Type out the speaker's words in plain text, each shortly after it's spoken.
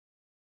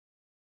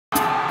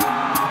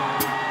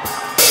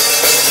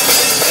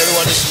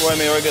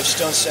Mayorga of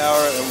Stone Sour,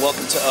 and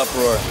welcome to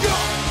UPROAR.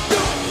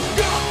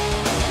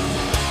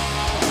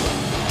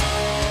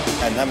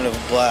 I'm having a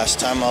blast,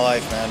 time of my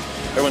life, man.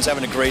 Everyone's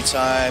having a great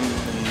time,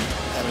 and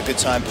having a good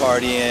time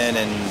partying,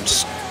 and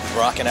just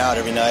rocking out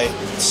every night.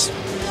 It's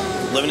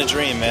living a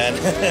dream, man.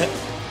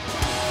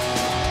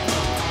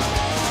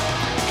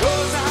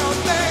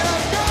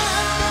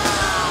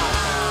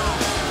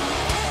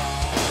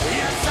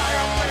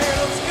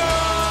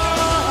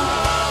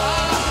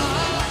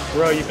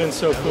 Bro, you've been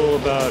so cool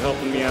about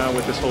helping me out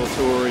with this whole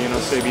tour, you know,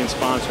 SABIAN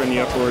sponsoring the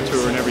UPROAR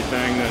tour and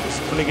everything.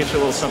 Let me get you a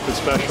little something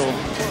special.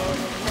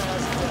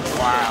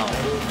 Wow.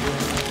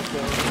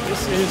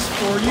 This is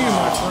for you,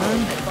 my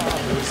friend.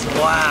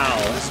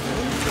 Wow.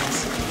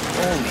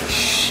 Holy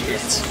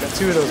shit. Got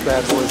two of those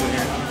bad boys in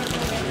here.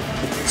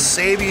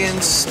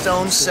 SABIAN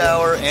Stone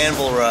Sour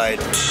Anvil Ride.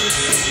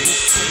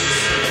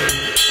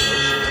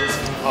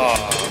 Oh.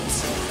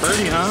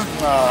 Pretty, huh?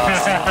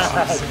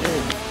 Oh.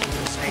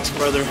 Thanks,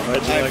 brother.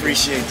 I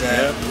appreciate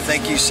that. Yep.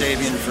 Thank you,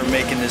 SABIAN, for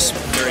making this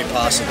very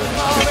possible.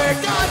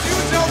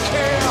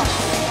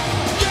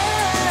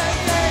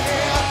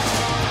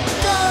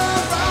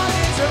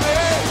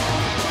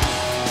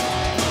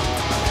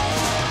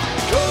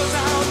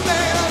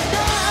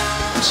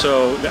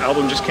 So the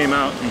album just came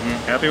out.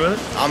 Happy with it?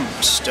 I'm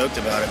stoked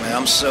about it, man.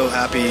 I'm so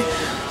happy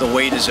the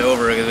wait is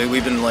over.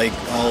 We've been like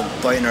all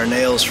biting our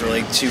nails for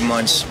like 2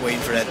 months waiting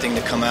for that thing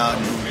to come out,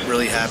 and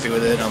really happy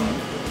with it.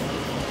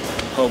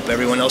 Hope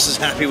everyone else is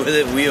happy with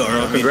it. We are.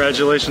 Well,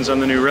 congratulations on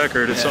the new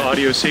record. It's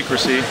Audio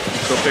Secrecy.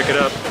 Go pick it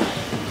up.